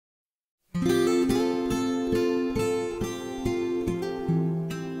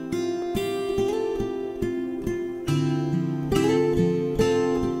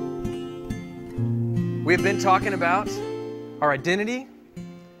We've been talking about our identity.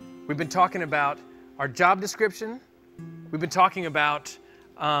 We've been talking about our job description. We've been talking about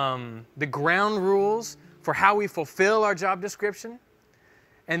the ground rules for how we fulfill our job description.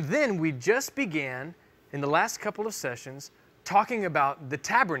 And then we just began, in the last couple of sessions, talking about the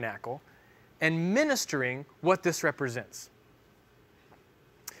tabernacle and ministering what this represents.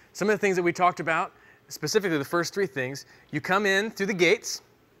 Some of the things that we talked about, specifically the first three things, you come in through the gates.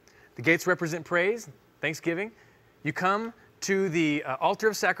 The gates represent praise, thanksgiving. You come to the altar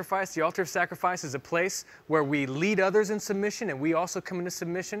of sacrifice. The altar of sacrifice is a place where we lead others in submission, and we also come into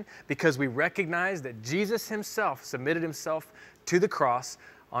submission because we recognize that Jesus himself submitted himself to the cross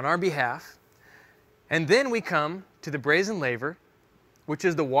on our behalf. And then we come to the brazen laver, which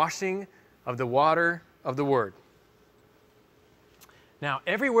is the washing of the water of the Word. Now,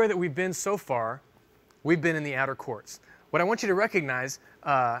 everywhere that we've been so far, we've been in the outer courts. What I want you to recognize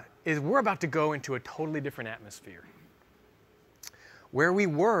is we're about to go into a totally different atmosphere. Where we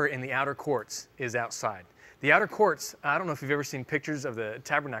were in the outer courts is outside. The outer courts, I don't know if you've ever seen pictures of the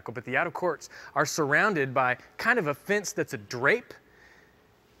tabernacle, but the outer courts are surrounded by kind of a fence that's a drape,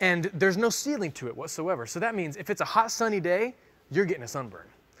 and there's no ceiling to it whatsoever. So that means if it's a hot, sunny day, you're getting a sunburn.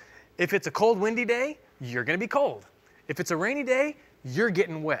 If it's a cold, windy day, you're going to be cold. If it's a rainy day, you're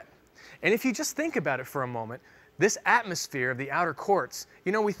getting wet. And if you just think about it for a moment, this atmosphere of the outer courts,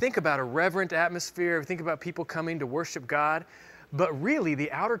 you know, we think about a reverent atmosphere, we think about people coming to worship God, but really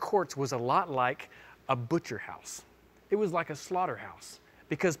the outer courts was a lot like a butcher house. It was like a slaughterhouse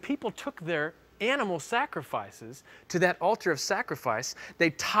because people took their animal sacrifices to that altar of sacrifice.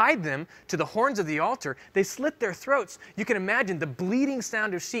 They tied them to the horns of the altar. They slit their throats. You can imagine the bleeding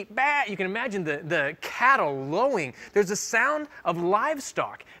sound of sheep. Bah! You can imagine the cattle lowing. There's a sound of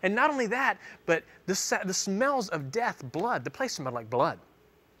livestock. And not only that, but the smells of death, blood. The place smelled like blood.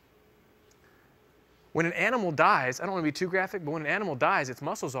 When an animal dies, I don't want to be too graphic, but when an animal dies, its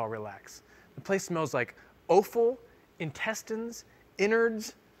muscles all relax. The place smells like offal, intestines,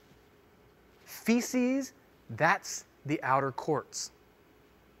 innards, feces. That's the outer courts.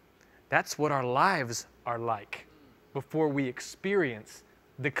 That's what our lives are like before we experience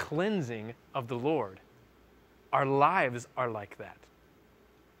the cleansing of the Lord. Our lives are like that.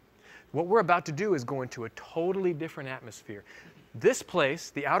 What we're about to do is go into a totally different atmosphere. This place,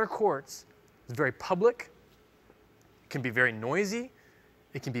 the outer courts, is very public. It can be very noisy.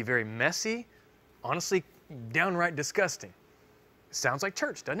 It can be very messy. Honestly, downright disgusting. It sounds like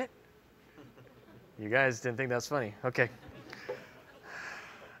church, doesn't it? You guys didn't think that's funny. Okay.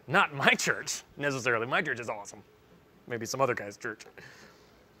 Not my church, necessarily. My church is awesome. Maybe some other guy's church.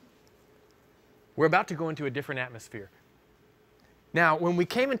 We're about to go into a different atmosphere. Now, when we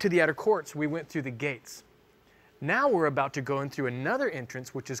came into the outer courts, we went through the gates. Now we're about to go in through another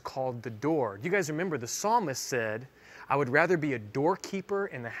entrance, which is called the door. You guys remember the psalmist said, I would rather be a doorkeeper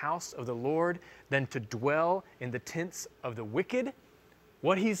in the house of the Lord than to dwell in the tents of the wicked.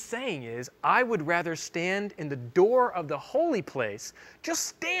 What he's saying is, I would rather stand in the door of the holy place, just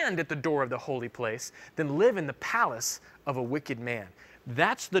stand at the door of the holy place, than live in the palace of a wicked man.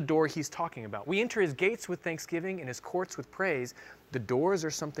 That's the door he's talking about. We enter his gates with thanksgiving and his courts with praise. The doors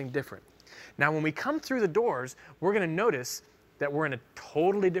are something different. Now, when we come through the doors, we're going to notice that we're in a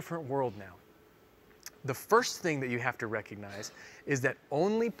totally different world now. The first thing that you have to recognize is that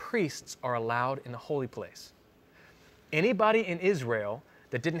only priests are allowed in the holy place. Anybody in Israel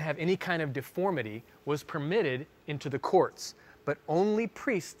that didn't have any kind of deformity was permitted into the courts, but only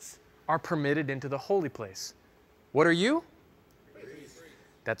priests are permitted into the holy place. What are you? Priest.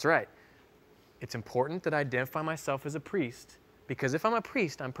 That's right. It's important that I identify myself as a priest, because if I'm a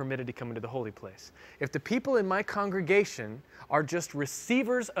priest, I'm permitted to come into the holy place. If the people in my congregation are just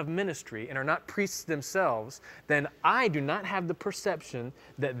receivers of ministry and are not priests themselves, then I do not have the perception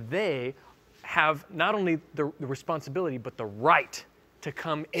that they have not only the responsibility, but the right to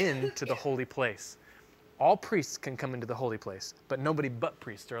come into the holy place. All priests can come into the holy place, but nobody but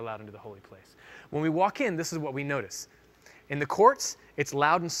priests are allowed into the holy place. When we walk in, this is what we notice. In the courts, it's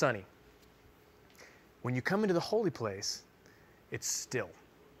loud and sunny. When you come into the holy place, it's still.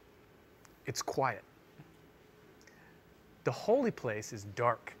 It's quiet. The holy place is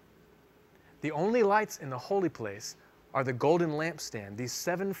dark. The only lights in the holy place are the golden lampstand, these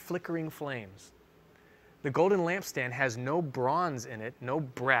 7 flickering flames. The golden lampstand has no bronze in it, no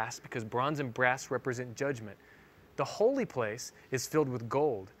brass, because bronze and brass represent judgment. The holy place is filled with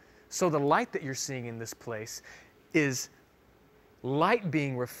gold. So the light that you're seeing in this place is light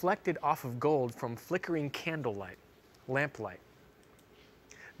being reflected off of gold from flickering candlelight, lamplight.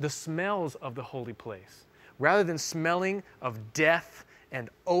 The smells of the holy place, rather than smelling of death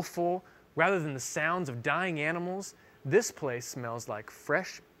and offal, rather than the sounds of dying animals, this place smells like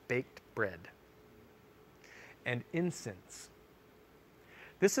fresh baked bread and incense.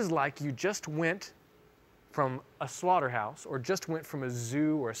 This is like you just went from a slaughterhouse or just went from a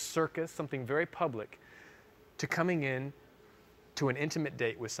zoo or a circus, something very public, to coming in to an intimate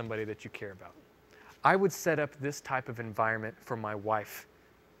date with somebody that you care about. I would set up this type of environment for my wife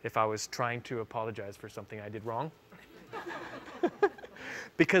if I was trying to apologize for something I did wrong.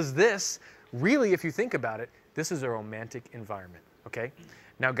 Because this, really, if you think about it, this is a romantic environment, okay?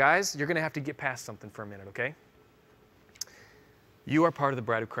 Now, guys, you're going to have to get past something for a minute, okay? You are part of the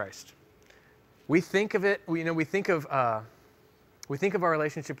bride of Christ. We think of it, we think of our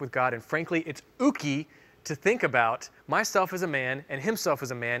relationship with God, and frankly, it's ooky to think about myself as a man and himself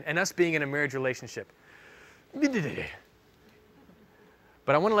as a man and us being in a marriage relationship. But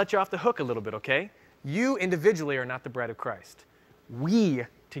I want to let you off the hook a little bit, okay? You individually are not the bride of Christ. We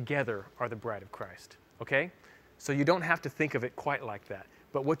together are the bride of Christ, okay? So you don't have to think of it quite like that.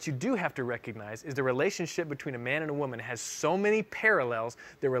 But what you do have to recognize is the relationship between a man and a woman has so many parallels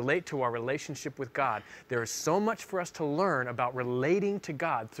that relate to our relationship with God. There is so much for us to learn about relating to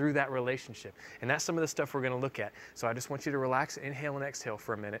God through that relationship. And that's some of the stuff we're going to look at. So I just want you to relax, inhale and exhale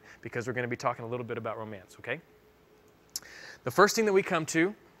for a minute, because we're going to be talking a little bit about romance, okay? The first thing that we come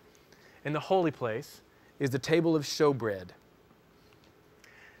to in the holy place is the table of showbread.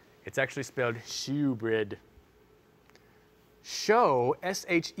 It's actually spelled shewbread. Show,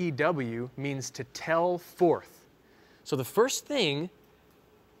 S-H-E-W, means to tell forth. So the first thing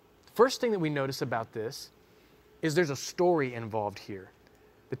that we notice about this is there's a story involved here.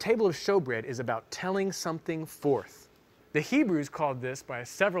 The table of showbread is about telling something forth. The Hebrews called this by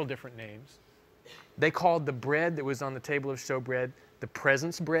several different names. They called the bread that was on the table of showbread the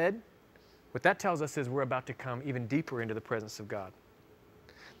presence bread. What that tells us is we're about to come even deeper into the presence of God.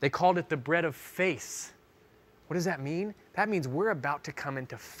 They called it the bread of face. What does that mean? That means we're about to come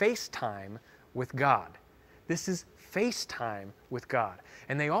into FaceTime with God. This is FaceTime with God.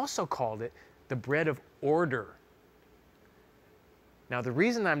 And they also called it the bread of order. Now, the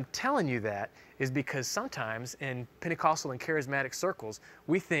reason I'm telling you that is because sometimes in Pentecostal and charismatic circles,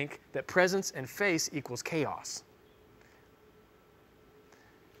 we think that presence and face equals chaos.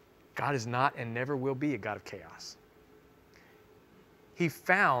 God is not and never will be a God of chaos. He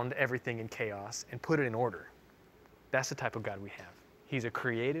found everything in chaos and put it in order. That's the type of God we have. He's a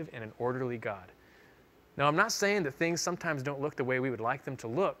creative and an orderly God. Now, I'm not saying that things sometimes don't look the way we would like them to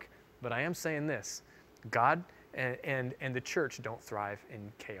look, but I am saying this. God and the church don't thrive in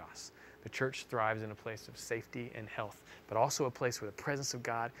chaos. The church thrives in a place of safety and health, but also a place where the presence of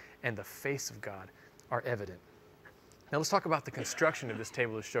God and the face of God are evident. Now, let's talk about the construction of this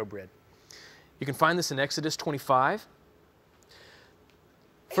table of showbread. You can find this in Exodus 25.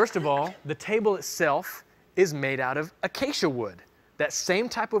 First of all, the table itself is made out of acacia wood, that same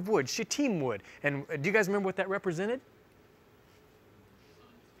type of wood, shittim wood. And do you guys remember what that represented?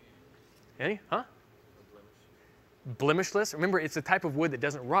 Any? Huh? Blemishless. Remember, it's a type of wood that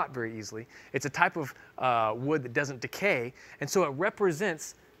doesn't rot very easily. It's a type of wood that doesn't decay. And so it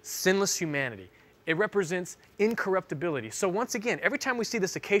represents sinless humanity. It represents incorruptibility. So once again, every time we see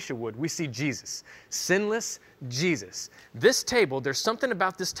this acacia wood, we see Jesus. Sinless Jesus. This table, there's something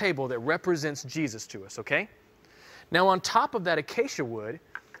about this table that represents Jesus to us, okay? Now on top of that acacia wood,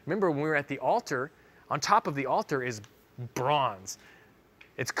 remember when we were at the altar, on top of the altar is bronze.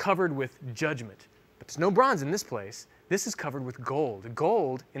 It's covered with judgment. But there's no bronze in this place. This is covered with gold.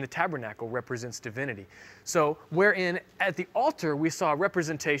 Gold in the tabernacle represents divinity. So wherein at the altar we saw a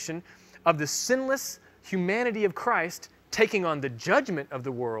representation of the sinless humanity of Christ taking on the judgment of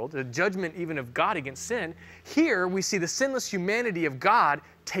the world, the judgment even of God against sin, here we see the sinless humanity of God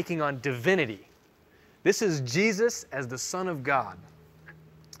taking on divinity. This is Jesus as the Son of God.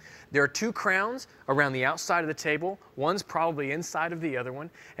 There are two crowns around the outside of the table. One's probably inside of the other one,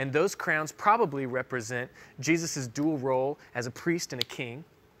 and those crowns probably represent Jesus' dual role as a priest and a king.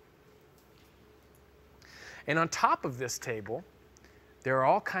 And on top of this table, there are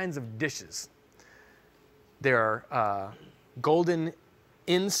all kinds of dishes. There are golden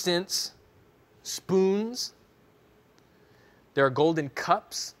incense spoons. There are golden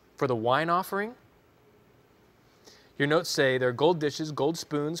cups for the wine offering. Your notes say there are gold dishes, gold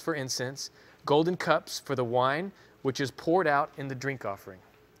spoons for incense, golden cups for the wine, which is poured out in the drink offering.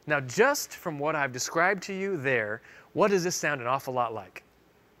 Now, just from what I've described to you there, what does this sound an awful lot like?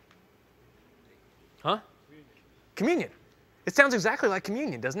 Huh? Communion. It sounds exactly like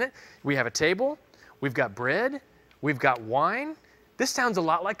communion, doesn't it? We have a table, we've got bread, we've got wine. This sounds a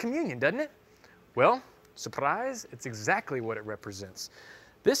lot like communion, doesn't it? Well, surprise, it's exactly what it represents.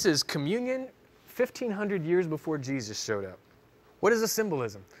 This is communion 1,500 years before Jesus showed up. What is the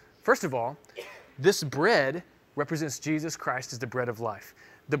symbolism? First of all, this bread represents Jesus Christ as the bread of life.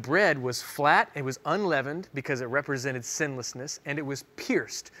 The bread was flat, it was unleavened because it represented sinlessness, and it was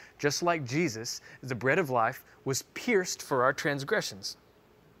pierced, just like Jesus, the bread of life, was pierced for our transgressions.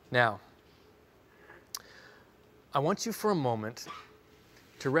 Now, I want you for a moment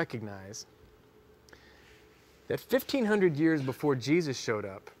to recognize that 1,500 years before Jesus showed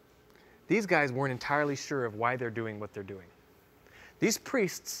up, these guys weren't entirely sure of why they're doing what they're doing. These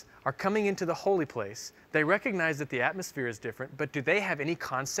priests are coming into the holy place. They recognize that the atmosphere is different, but do they have any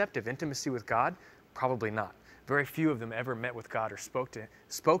concept of intimacy with God? Probably not. Very few of them ever met with God or spoke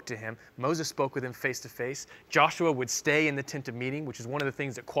to him. Moses spoke with him face to face. Joshua would stay in the tent of meeting, which is one of the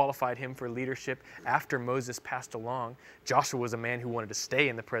things that qualified him for leadership after Moses passed along. Joshua was a man who wanted to stay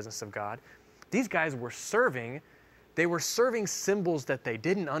in the presence of God. These guys were serving symbols that they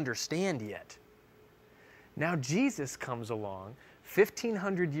didn't understand yet. Now Jesus comes along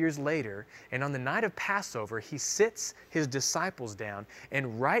 1,500 years later, and on the night of Passover, he sits his disciples down,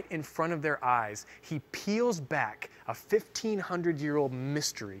 and right in front of their eyes, he peels back a 1,500-year-old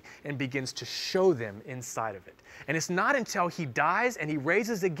mystery and begins to show them inside of it. And it's not until he dies and he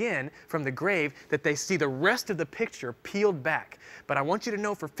raises again from the grave that they see the rest of the picture peeled back. But I want you to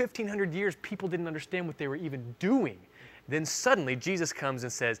know, for 1,500 years, people didn't understand what they were even doing. Then suddenly, Jesus comes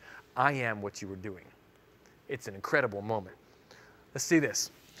and says, I am what you were doing. It's an incredible moment. Let's see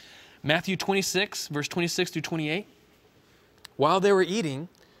this. Matthew 26, verse 26 through 28. While they were eating,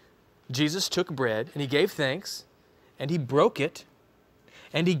 Jesus took bread, and he gave thanks, and he broke it,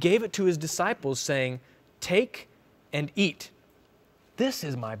 and he gave it to his disciples, saying, take and eat. This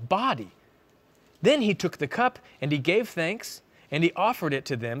is my body. Then he took the cup, and he gave thanks, and he offered it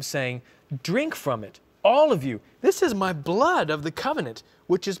to them, saying, drink from it, all of you. This is my blood of the covenant,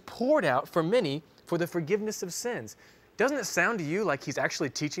 which is poured out for many for the forgiveness of sins. Doesn't it sound to you like he's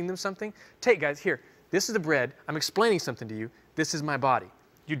actually teaching them something? Take, guys, here. This is the bread. I'm explaining something to you. This is my body.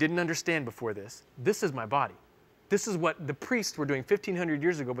 You didn't understand before this. This is my body. This is what the priests were doing 1,500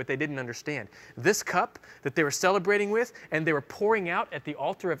 years ago, but they didn't understand. This cup that they were celebrating with and they were pouring out at the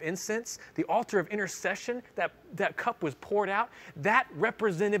altar of incense, the altar of intercession, that cup was poured out, that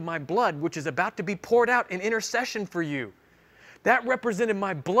represented my blood, which is about to be poured out in intercession for you. That represented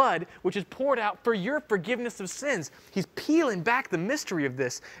my blood, which is poured out for your forgiveness of sins. He's peeling back the mystery of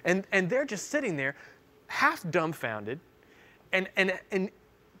this, and they're just sitting there half dumbfounded and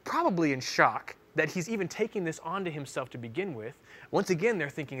probably in shock that he's even taking this onto himself to begin with. Once again, they're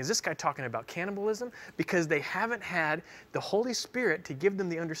thinking, is this guy talking about cannibalism? Because they haven't had the Holy Spirit to give them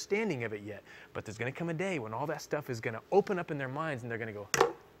the understanding of it yet. But there's going to come a day when all that stuff is going to open up in their minds, and they're going to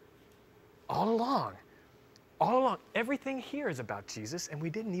go, all along, everything here is about Jesus, and we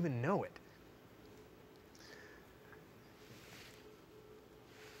didn't even know it.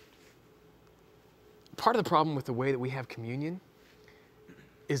 Part of the problem with the way that we have communion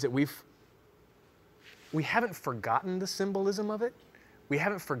is that we haven't forgotten the symbolism of it. We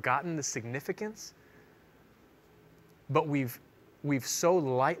haven't forgotten the significance, but we've so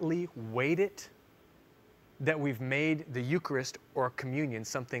lightly weighed it that we've made the Eucharist or communion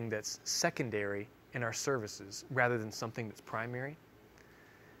something that's secondary in our services rather than something that's primary.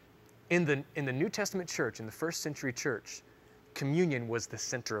 In the New Testament church, in the first century church, communion was the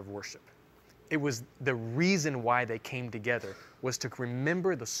center of worship. It was the reason why they came together, was to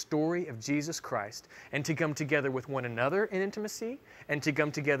remember the story of Jesus Christ and to come together with one another in intimacy and to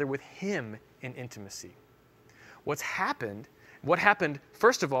come together with Him in intimacy. What happened,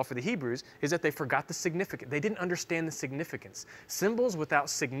 first of all, for the Hebrews, is that they forgot the significance. They didn't understand the significance. Symbols without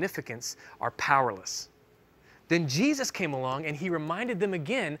significance are powerless. Then Jesus came along and He reminded them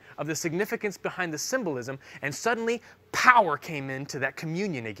again of the significance behind the symbolism, and suddenly power came into that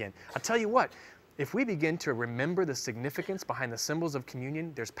communion again. I'll tell you what, if we begin to remember the significance behind the symbols of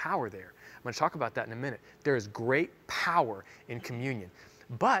communion, there's power there. I'm going to talk about that in a minute. There is great power in communion.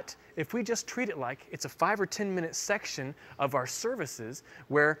 But if we just treat it like it's a 5 or 10 minute section of our services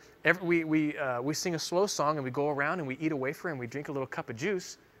where we sing a slow song and we go around and we eat a wafer and we drink a little cup of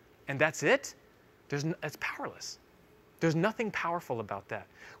juice, and that's it, it's powerless. There's nothing powerful about that.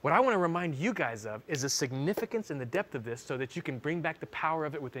 What I want to remind you guys of is the significance and the depth of this so that you can bring back the power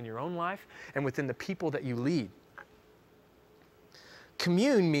of it within your own life and within the people that you lead.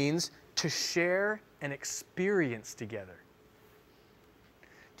 Commune means to share an experience together.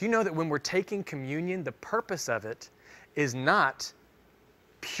 Do you know that when we're taking communion, the purpose of it is not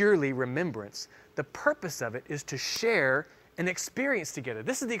purely remembrance. The purpose of it is to share an experience together.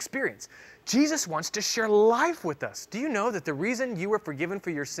 This is the experience. Jesus wants to share life with us. Do you know that the reason you were forgiven for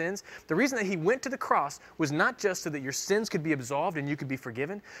your sins, the reason that he went to the cross was not just so that your sins could be absolved and you could be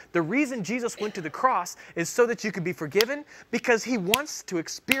forgiven. The reason Jesus went to the cross is so that you could be forgiven because he wants to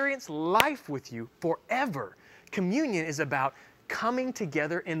experience life with you forever. Communion is about coming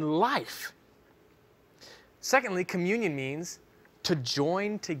together in life. Secondly, communion means to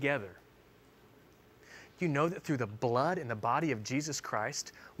join together. You know that through the blood and the body of Jesus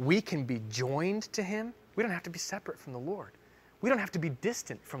Christ, we can be joined to him. We don't have to be separate from the Lord. We don't have to be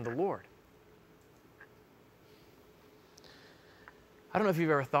distant from the Lord. I don't know if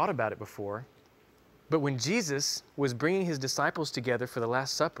you've ever thought about it before, but when Jesus was bringing his disciples together for the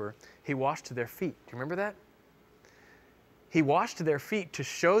Last Supper, he washed their feet. Do you remember that? He washed their feet to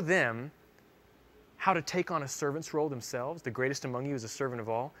show them how to take on a servant's role themselves. The greatest among you is a servant of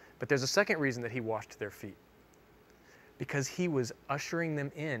all. But there's a second reason that he washed their feet. Because he was ushering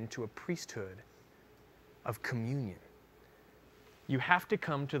them into a priesthood of communion. You have to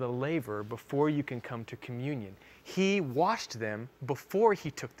come to the laver before you can come to communion. He washed them before he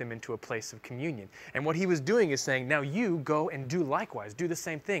took them into a place of communion. And what he was doing is saying, now you go and do likewise. Do the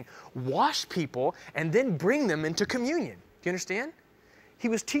same thing. Wash people and then bring them into communion. Do you understand? He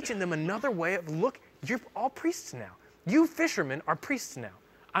was teaching them another way of, look, you're all priests now. You fishermen are priests now.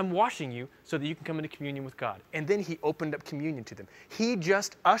 I'm washing you so that you can come into communion with God. And then he opened up communion to them. He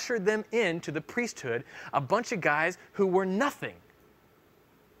just ushered them into the priesthood, a bunch of guys who were nothing.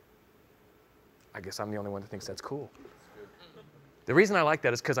 I guess I'm the only one that thinks that's cool. The reason I like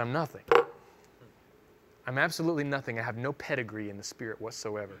that is because I'm nothing. I'm absolutely nothing. I have no pedigree in the Spirit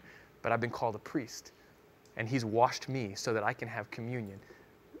whatsoever. But I've been called a priest. And he's washed me so that I can have communion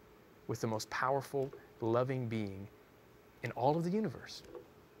with the most powerful, loving being in all of the universe.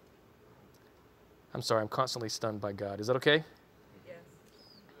 I'm sorry, I'm constantly stunned by God. Is that okay? Yes.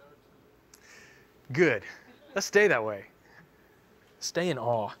 Good. Let's stay that way. Stay in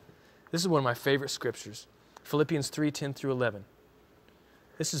awe. This is one of my favorite scriptures. Philippians 3:10 through 11.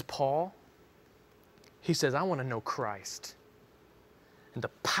 This is Paul. He says, I want to know Christ and the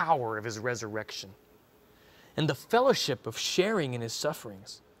power of his resurrection and the fellowship of sharing in his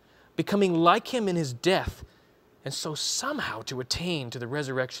sufferings, becoming like him in his death, and so somehow to attain to the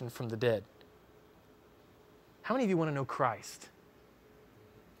resurrection from the dead. How many of you want to know Christ?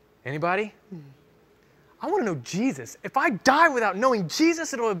 Anybody? I want to know Jesus. If I die without knowing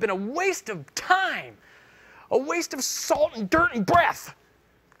Jesus, it'll have been a waste of time, a waste of salt and dirt and breath.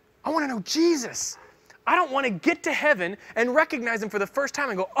 I want to know Jesus. I don't want to get to heaven and recognize him for the first time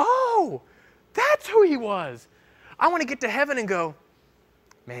and go, oh, that's who he was. I want to get to heaven and go,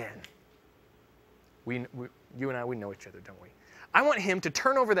 man, you and I, we know each other, don't we? I want him to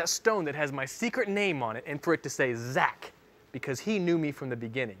turn over that stone that has my secret name on it and for it to say Zach, because he knew me from the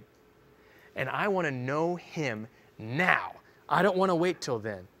beginning. And I want to know him now. I don't want to wait till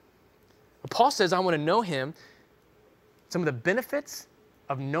then. But Paul says I want to know him, some of the benefits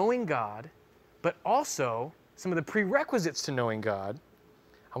of knowing God, but also some of the prerequisites to knowing God.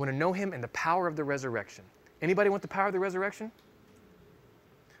 I want to know him and the power of the resurrection. Anybody want the power of the resurrection?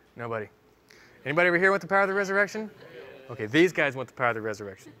 Nobody. Anybody over here want the power of the resurrection? Okay, these guys want the power of the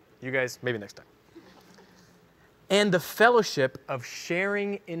resurrection. You guys, maybe next time. And the fellowship of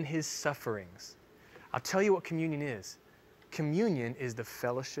sharing in his sufferings. I'll tell you what communion is. Communion is the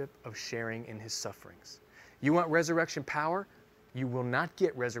fellowship of sharing in his sufferings. You want resurrection power? You will not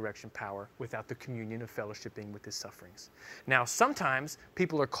get resurrection power without the communion of fellowshipping with his sufferings. Now, sometimes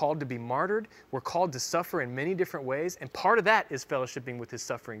people are called to be martyred. We're called to suffer in many different ways, and part of that is fellowshipping with his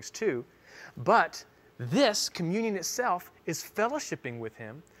sufferings too. But this communion itself is fellowshipping with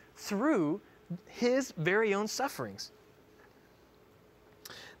him through his very own sufferings.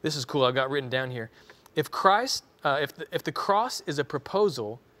 This is cool. I've got written down here. If the cross is a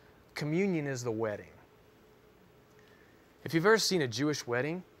proposal, communion is the wedding. If you've ever seen a Jewish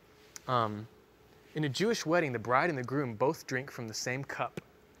wedding, in a Jewish wedding, the bride and the groom both drink from the same cup.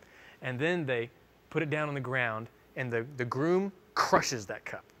 And then they put it down on the ground, and the groom crushes that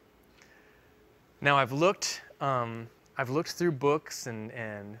cup. Now, I've looked through books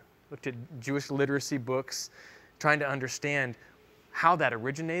and looked at Jewish literacy books, trying to understand how that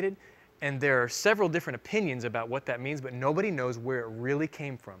originated. And there are several different opinions about what that means, but nobody knows where it really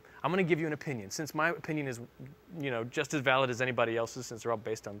came from. I'm going to give you an opinion. Since my opinion is, just as valid as anybody else's, since they're all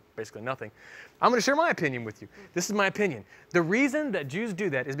based on basically nothing, I'm going to share my opinion with you. This is my opinion. The reason that Jews do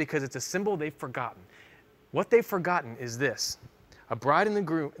that is because it's a symbol they've forgotten. What they've forgotten is this. The bride and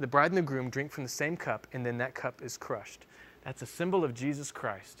the groom drink from the same cup, and then that cup is crushed. That's a symbol of Jesus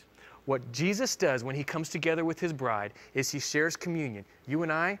Christ. What Jesus does when he comes together with his bride is he shares communion. You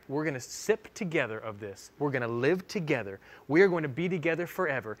and I, we're going to sip together of this. We're going to live together. We are going to be together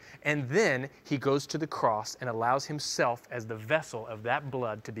forever. And then he goes to the cross and allows himself as the vessel of that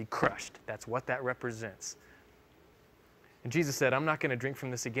blood to be crushed. That's what that represents. And Jesus said, I'm not going to drink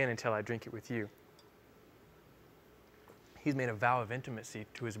from this again until I drink it with you. He's made a vow of intimacy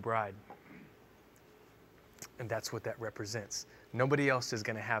to his bride. And that's what that represents. Nobody else is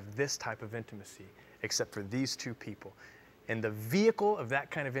going to have this type of intimacy except for these two people. And the vehicle of that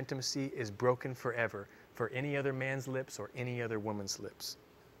kind of intimacy is broken forever for any other man's lips or any other woman's lips.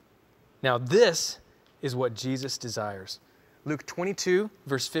 Now this is what Jesus desires. Luke 22,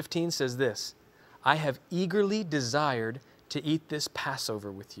 verse 15 says this, I have eagerly desired to eat this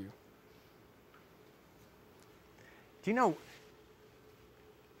Passover with you. Do you know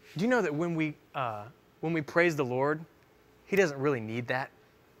that when we praise the Lord, he doesn't really need that?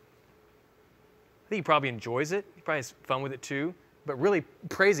 I think he probably enjoys it. He probably has fun with it too. But really,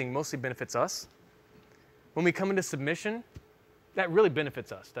 praising mostly benefits us. When we come into submission, that really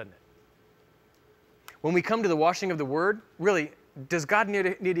benefits us, doesn't it? When we come to the washing of the Word, really, does God need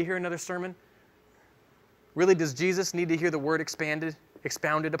to hear another sermon? Really, does Jesus need to hear the Word expounded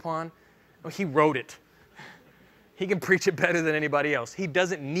upon? Oh, he wrote it. He can preach it better than anybody else. He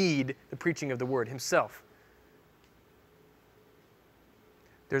doesn't need the preaching of the Word himself.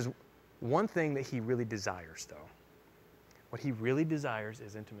 There's one thing that he really desires, though. What he really desires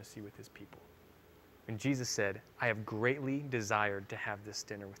is intimacy with his people. And Jesus said, I have greatly desired to have this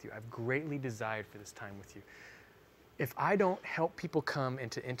dinner with you. I've greatly desired for this time with you. If I don't help people come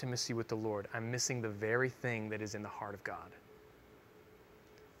into intimacy with the Lord, I'm missing the very thing that is in the heart of God.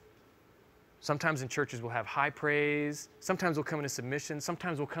 Sometimes in churches we'll have high praise. Sometimes we'll come into submission.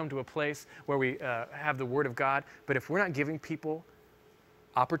 Sometimes we'll come to a place where we have the Word of God. But if we're not giving people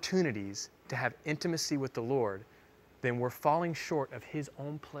opportunities to have intimacy with the Lord, then we're falling short of his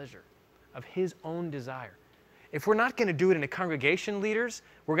own pleasure, of his own desire. If we're not going to do it in a congregation, leaders,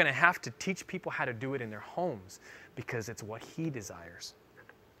 we're going to have to teach people how to do it in their homes because it's what he desires.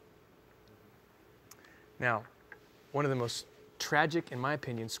 Now, one of the most tragic, in my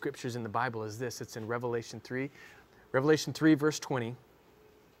opinion, scriptures in the Bible is this. It's in Revelation 3. Revelation 3, verse 20.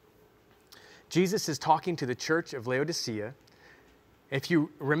 Jesus is talking to the church of Laodicea. If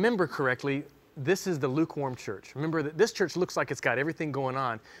you remember correctly, this is the lukewarm church. Remember that this church looks like it's got everything going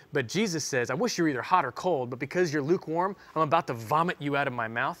on, but Jesus says, I wish you were either hot or cold, but because you're lukewarm, I'm about to vomit you out of my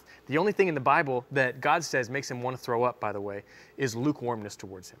mouth. The only thing in the Bible that God says makes him want to throw up, by the way, is lukewarmness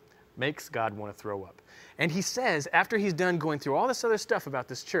towards him. Makes God want to throw up. And he says, after he's done going through all this other stuff about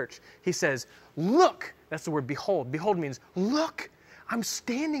this church, he says, look, that's the word behold. Behold means, look, I'm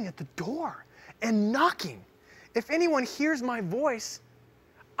standing at the door and knocking. If anyone hears my voice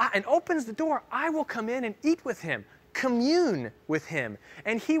and opens the door, I will come in and eat with him, commune with him,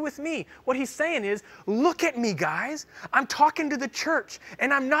 and he with me. What he's saying is, look at me, guys. I'm talking to the church,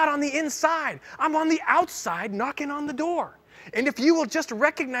 and I'm not on the inside. I'm on the outside knocking on the door. And if you will just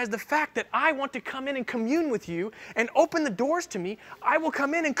recognize the fact that I want to come in and commune with you and open the doors to me, I will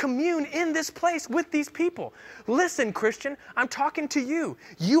come in and commune in this place with these people. Listen, Christian, I'm talking to you.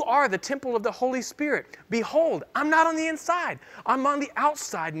 You are the temple of the Holy Spirit. Behold, I'm not on the inside. I'm on the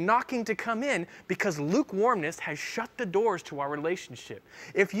outside knocking to come in because lukewarmness has shut the doors to our relationship.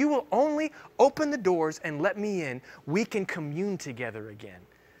 If you will only open the doors and let me in, we can commune together again.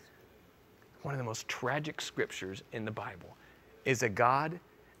 One of the most tragic scriptures in the Bible is a God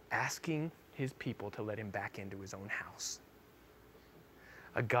asking his people to let him back into his own house.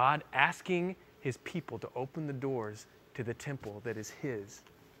 A God asking his people to open the doors to the temple that is his.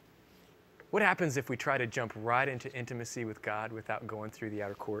 What happens if we try to jump right into intimacy with God without going through the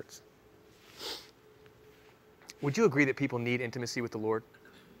outer courts? Would you agree that people need intimacy with the Lord?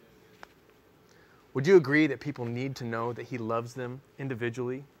 Would you agree that people need to know that he loves them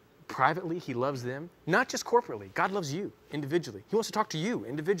individually? Privately, he loves them, not just corporately. God loves you individually. He wants to talk to you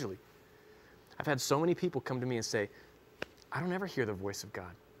individually. I've had so many people come to me and say, I don't ever hear the voice of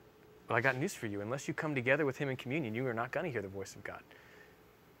God. Well, I got news for you. Unless you come together with him in communion, you are not going to hear the voice of God.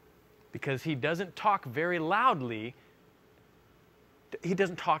 Because he doesn't talk very loudly. He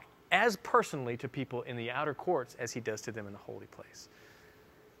doesn't talk as personally to people in the outer courts as he does to them in the holy place.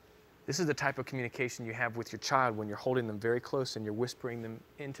 This is the type of communication you have with your child when you're holding them very close and you're whispering them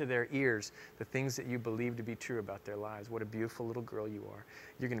into their ears the things that you believe to be true about their lives. What a beautiful little girl you are.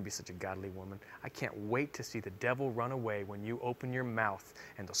 You're going to be such a godly woman. I can't wait to see the devil run away when you open your mouth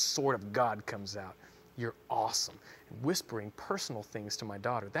and the sword of God comes out. You're awesome. And whispering personal things to my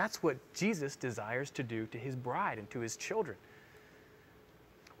daughter. That's what Jesus desires to do to his bride and to his children.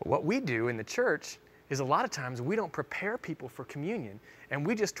 What we do in the church is a lot of times we don't prepare people for communion, and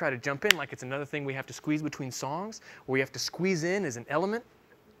we just try to jump in like it's another thing we have to squeeze between songs, or we have to squeeze in as an element.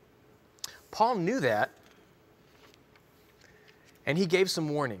 Paul knew that, and he gave some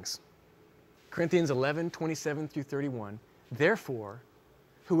warnings. Corinthians 11:27 through 31. Therefore,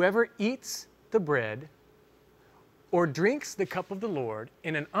 whoever eats the bread or drinks the cup of the Lord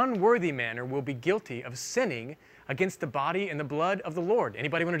in an unworthy manner will be guilty of sinning against the body and the blood of the Lord.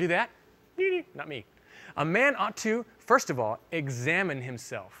 Anybody want to do that? Not me. A man ought to, first of all, examine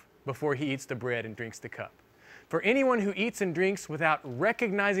himself before he eats the bread and drinks the cup. For anyone who eats and drinks without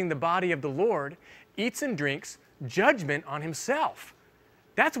recognizing the body of the Lord eats and drinks judgment on himself.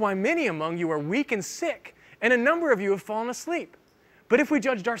 That's why many among you are weak and sick, and a number of you have fallen asleep. But if we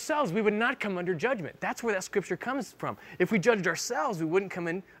judged ourselves, we would not come under judgment. That's where that scripture comes from. If we judged ourselves, we wouldn't come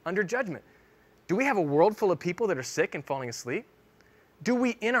in under judgment. Do we have a world full of people that are sick and falling asleep? Do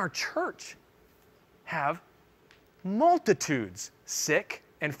we in our church have multitudes sick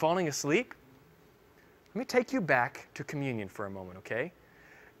and falling asleep? Let me take you back to communion for a moment, okay?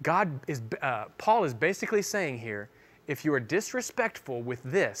 Paul is basically saying here, if you are disrespectful with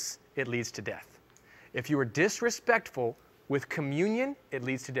this, it leads to death. If you are disrespectful with communion, it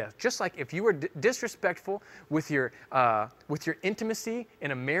leads to death. Just like if you are disrespectful with your intimacy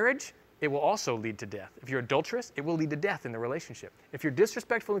in a marriage, it will also lead to death. If you're adulterous, it will lead to death in the relationship. If you're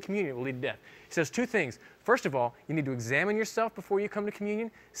disrespectful in communion, it will lead to death. He says two things. First of all, you need to examine yourself before you come to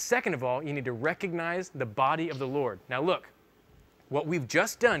communion. Second of all, you need to recognize the body of the Lord. Now look, what we've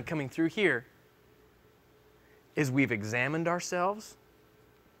just done coming through here is we've examined ourselves.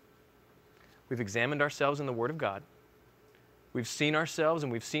 We've examined ourselves in the Word of God. We've seen ourselves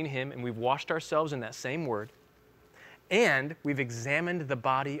and we've seen Him, and we've washed ourselves in that same Word. And we've examined the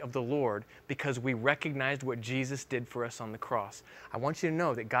body of the Lord because we recognized what Jesus did for us on the cross. I want you to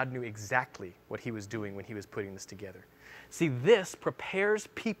know that God knew exactly what He was doing when He was putting this together. See, this prepares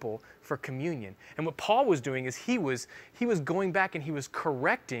people for communion. And what Paul was doing is he was going back and he was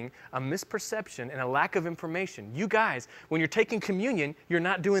correcting a misperception and a lack of information. You guys, when you're taking communion, you're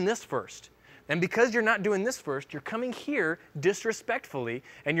not doing this first. And because you're not doing this first, you're coming here disrespectfully,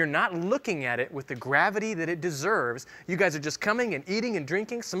 and you're not looking at it with the gravity that it deserves. You guys are just coming and eating and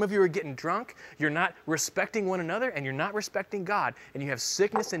drinking. Some of you are getting drunk. You're not respecting one another, and you're not respecting God. And you have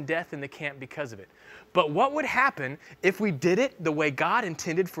sickness and death in the camp because of it. But what would happen if we did it the way God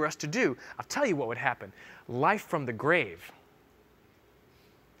intended for us to do? I'll tell you what would happen. Life from the grave.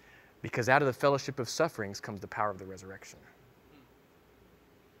 Because out of the fellowship of sufferings comes the power of the resurrection.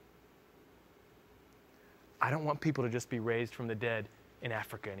 I don't want people to just be raised from the dead in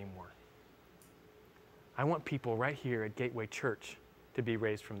Africa anymore. I want people right here at Gateway Church to be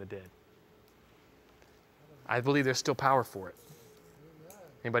raised from the dead. I believe there's still power for it.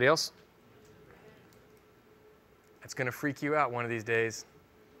 Anybody else? It's going to freak you out one of these days.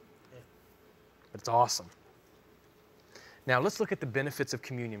 But it's awesome. Now let's look at the benefits of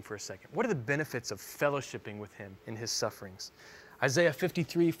communion for a second. What are the benefits of fellowshipping with Him in His sufferings? Isaiah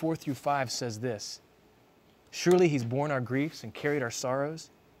 53, 4 through 5 says this. Surely He's borne our griefs and carried our sorrows.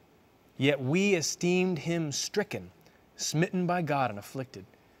 Yet we esteemed Him stricken, smitten by God and afflicted.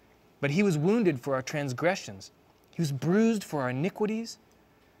 But He was wounded for our transgressions. He was bruised for our iniquities.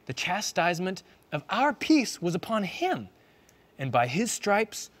 The chastisement of our peace was upon Him, and by His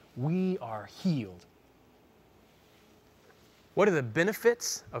stripes we are healed. What are the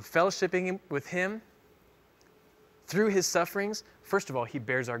benefits of fellowshipping with Him through His sufferings? First of all, He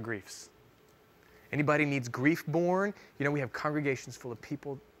bears our griefs. Anybody needs grief borne? You know, we have congregations full of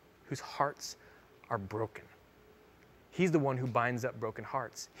people whose hearts are broken. He's the one who binds up broken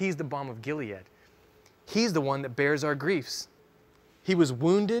hearts. He's the balm of Gilead. He's the one that bears our griefs. He was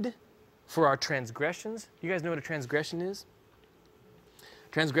wounded for our transgressions. You guys know what a transgression is?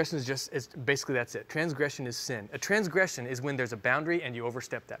 Transgression is basically that's it. Transgression is sin. A transgression is when there's a boundary and you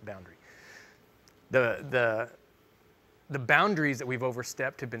overstep that boundary. The boundaries that we've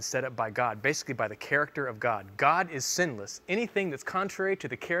overstepped have been set up by God, basically by the character of God. God is sinless. Anything that's contrary to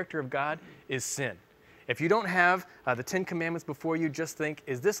the character of God is sin. If you don't have the Ten Commandments before you, just think,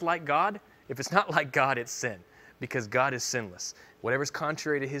 is this like God? If it's not like God, it's sin, because God is sinless. Whatever's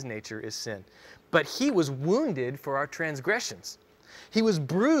contrary to His nature is sin. But He was wounded for our transgressions. He was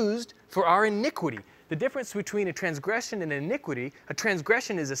bruised for our iniquity. The difference between a transgression and an iniquity, a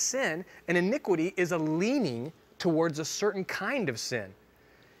transgression is a sin, and iniquity is a leaning towards a certain kind of sin.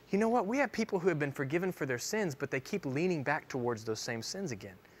 You know what? We have people who have been forgiven for their sins, but they keep leaning back towards those same sins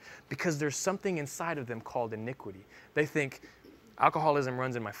again because there's something inside of them called iniquity. They think, Alcoholism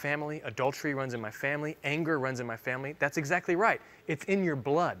runs in my family. Adultery runs in my family. Anger runs in my family. That's exactly right. It's in your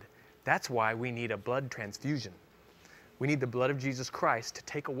blood. That's why we need a blood transfusion. We need the blood of Jesus Christ to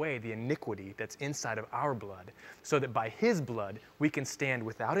take away the iniquity that's inside of our blood, so that by His blood we can stand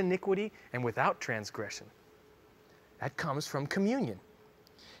without iniquity and without transgression. That comes from communion.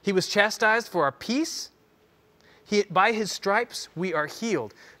 He was chastised for our peace. By His stripes we are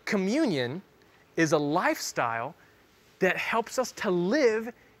healed. Communion is a lifestyle that helps us to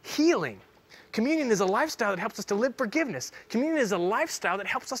live healing. Communion is a lifestyle that helps us to live forgiveness. Communion is a lifestyle that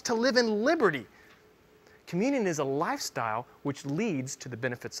helps us to live in liberty. Communion is a lifestyle which leads to the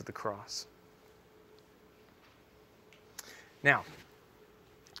benefits of the cross. Now,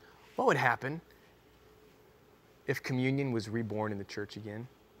 what would happen if communion was reborn in the church again?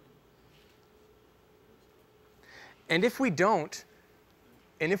 And if we don't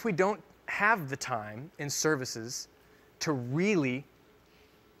have the time in services to really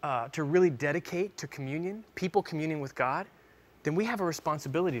dedicate to communion, people communing with God, then we have a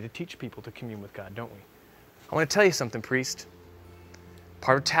responsibility to teach people to commune with God, don't we? I want to tell you something, priest.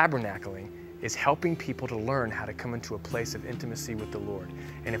 Part of tabernacling is helping people to learn how to come into a place of intimacy with the Lord.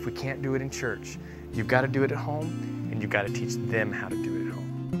 And if we can't do it in church, you've got to do it at home, and you've got to teach them how to do it.